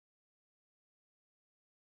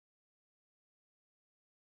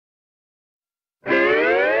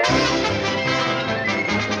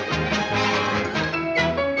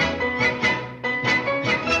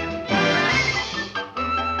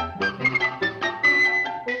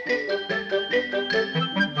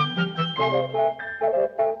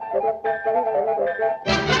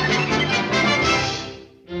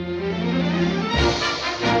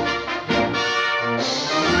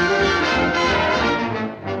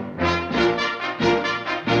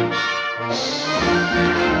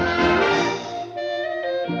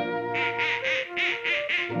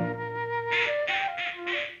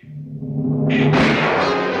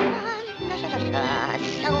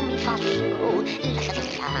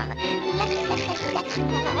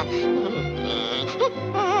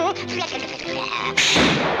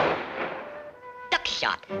Duck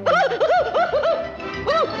shot.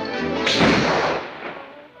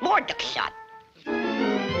 More duck shot.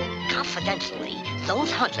 Confidentially,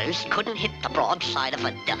 those hunters couldn't hit the broadside of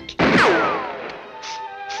a duck.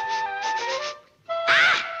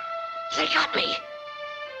 Ah! They got me.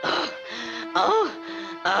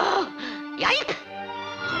 Yipe!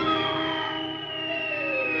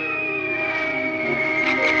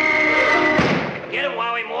 Get him,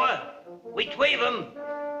 Wowie Moore. We tweave him.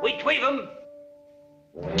 We tweave him.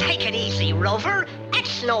 Take it easy, Rover.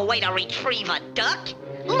 That's no way to retrieve a duck.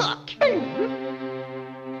 Look.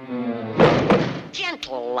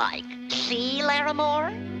 Gentle-like. See,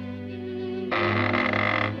 Larimore?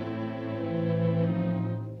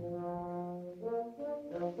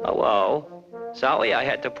 Hello. Sorry I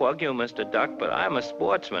had to plug you, Mr. Duck, but I'm a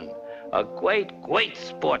sportsman. A great, great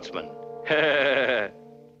sportsman. A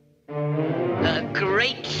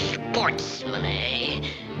great sportsman, eh?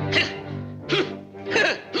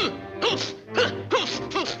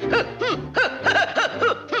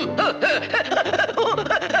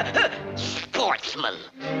 Sportsman.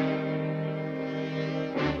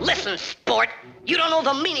 Listen, sport, you don't know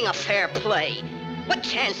the meaning of fair play. What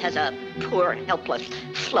chance has a poor, helpless,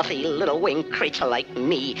 fluffy little winged creature like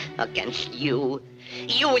me against you?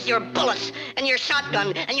 You with your bullets, and your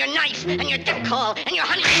shotgun, and your knife, and your death call, and your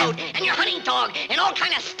hunting coat, and your hunting dog, and all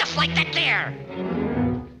kind of stuff like that there.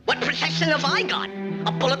 What protection have I got?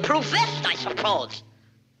 A bulletproof vest, I suppose.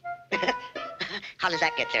 How does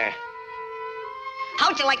that get there?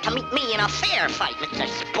 How'd you like to meet me in a fair fight, Mr.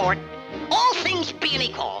 Sport? All things being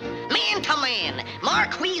equal, man to man,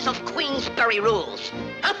 Marquis of Queensberry rules.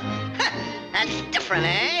 Huh? That's different,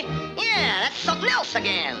 eh? Yeah, that's something else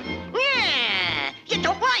again. Yeah, you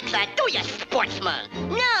don't like that, do you, sportsman?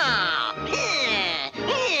 No.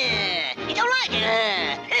 You don't like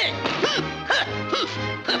it,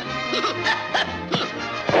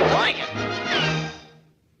 like it.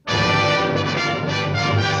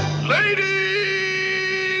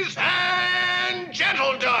 Ladies and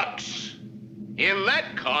gentle ducks, in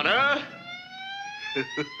that corner.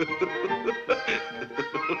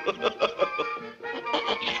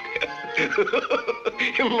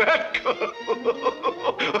 In that corner.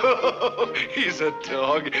 He's a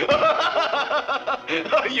dog.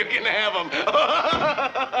 You can have him.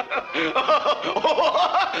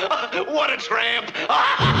 What a tramp.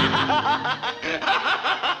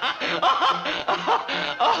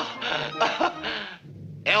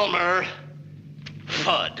 Elmer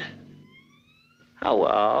Fudd.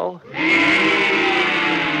 Hello.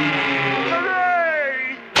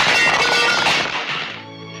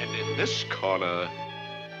 And in this corner,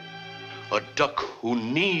 a duck who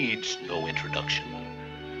needs no introduction.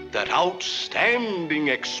 That outstanding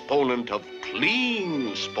exponent of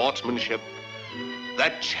clean sportsmanship.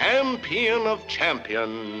 That champion of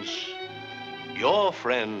champions. Your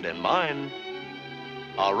friend and mine.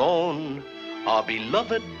 Our own, our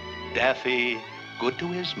beloved Daffy, good to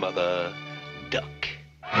his mother, Duck.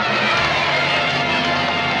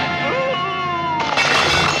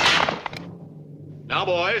 Now,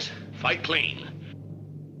 boys, fight clean.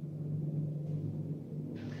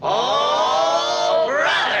 Oh,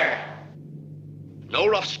 brother! No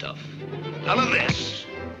rough stuff. None of this.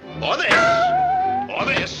 Or this. Or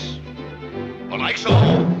this. Or like so.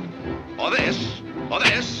 Or this. Or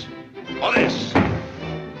this. Or this.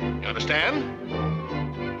 You understand?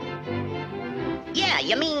 Yeah,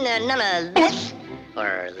 you mean none of this?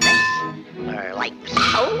 Or this? Or like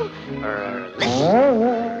so? Or this?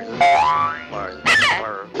 Or this?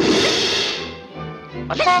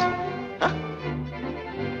 Or this? Huh?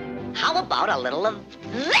 How about a little of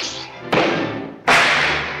this?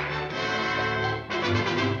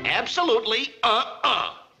 Absolutely,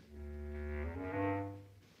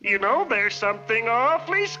 You know, there's something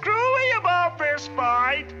awfully screwy about this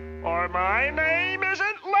fight, or my name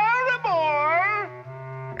isn't Larimore,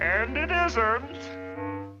 and it isn't.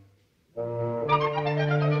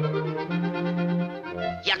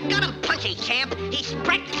 You got him, Punchy Champ. He's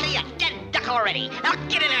practically a dead duck already. Now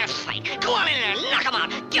get in there and fight. Go on in there and knock him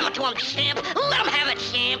out. Give it to him, Champ. Let him have it,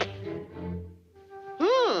 Champ.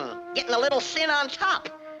 Getting a little thin on top.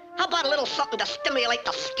 How about a little something to stimulate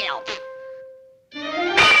the scalp?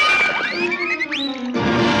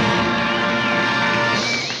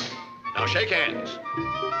 Now shake hands.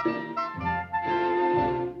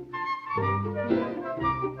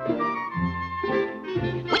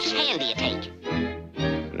 Which hand do you take?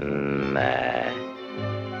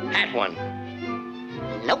 That one.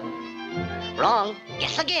 Nope. Wrong.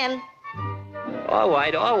 Guess again. All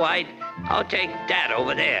right, all right. I'll take that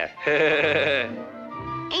over there.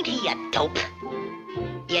 Ain't he a dope?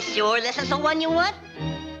 You sure this is the one you want?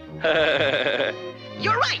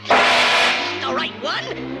 You're right. He's the right one.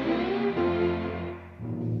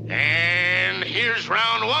 And here's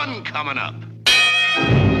round one coming up.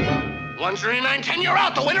 139.10, you're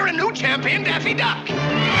out. The winner and new champion, Daffy Duck.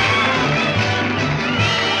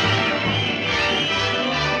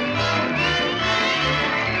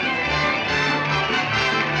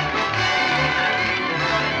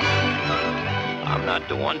 I'm not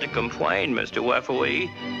the one to complain, Mr.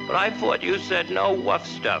 Wefferly, but I thought you said no rough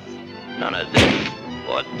stuff. None of this,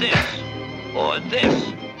 or this, or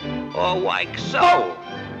this, or like so,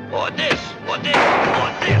 or this, or this,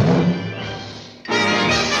 or this.